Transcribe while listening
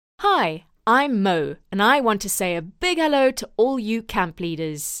Hi, I'm Mo, and I want to say a big hello to all you camp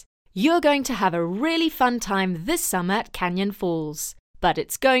leaders. You're going to have a really fun time this summer at Canyon Falls, but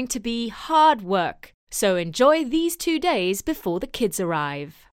it's going to be hard work, so enjoy these 2 days before the kids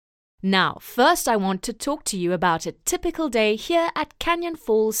arrive. Now, first I want to talk to you about a typical day here at Canyon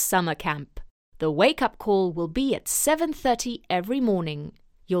Falls Summer Camp. The wake-up call will be at 7:30 every morning.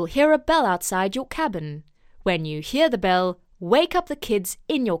 You'll hear a bell outside your cabin. When you hear the bell, wake up the kids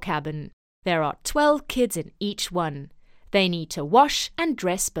in your cabin. There are 12 kids in each one. They need to wash and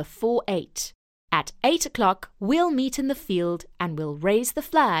dress before 8. At 8 o'clock, we'll meet in the field and we'll raise the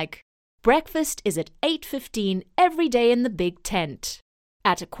flag. Breakfast is at 8:15 every day in the big tent.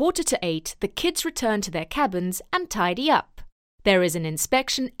 At 7:45, the kids return to their cabins and tidy up. There is an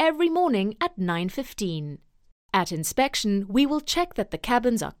inspection every morning at 9:15. At inspection, we will check that the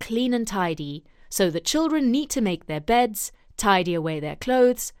cabins are clean and tidy, so the children need to make their beds, tidy away their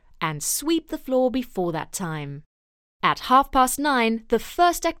clothes, and sweep the floor before that time. At 9:30, the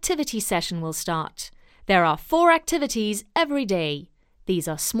first activity session will start. There are 4 activities every day. These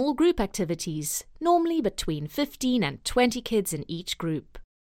are small group activities, normally between 15 and 20 kids in each group.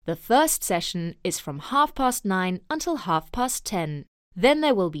 The first session is from 9:30 until 10:30. Then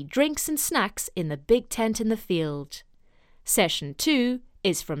there will be drinks and snacks in the big tent in the field. Session 2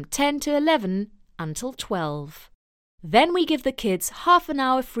 is from 10 to 11 until 12. Then we give the kids half an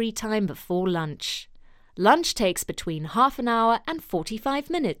hour free time before lunch. Lunch takes between half an hour and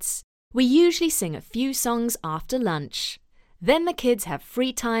 45 minutes. We usually sing a few songs after lunch. Then the kids have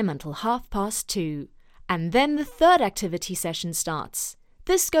free time until 2:30. And then the third activity session starts.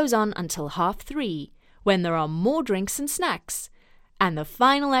 This goes on until 3:30, when there are more drinks and snacks. And the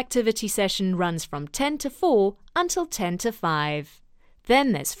final activity session runs from 10 to 4 until 10 to 5.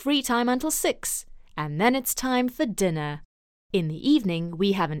 Then there's free time until 6. And then it's time for dinner. In the evening,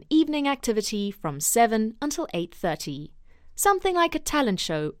 we have an evening activity from 7 until 8:30, something like a talent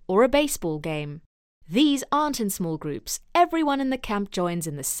show or a baseball game. These aren't in small groups. Everyone in the camp joins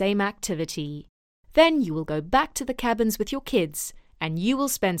in the same activity. Then you will go back to the cabins with your kids, and you will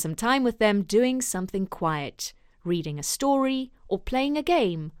spend some time with them doing something quiet, reading a story, or playing a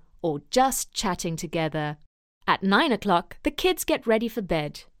game, or just chatting together. At 9 o'clock, the kids get ready for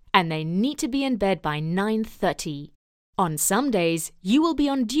bed, and they need to be in bed by 9:30. On some days, you will be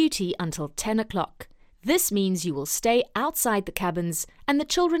on duty until 10 o'clock. This means you will stay outside the cabins and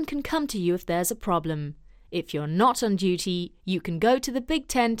the children can come to you if there's a problem. If you're not on duty, you can go to the big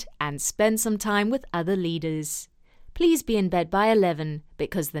tent and spend some time with other leaders. Please be in bed by 11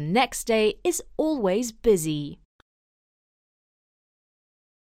 because the next day is always busy.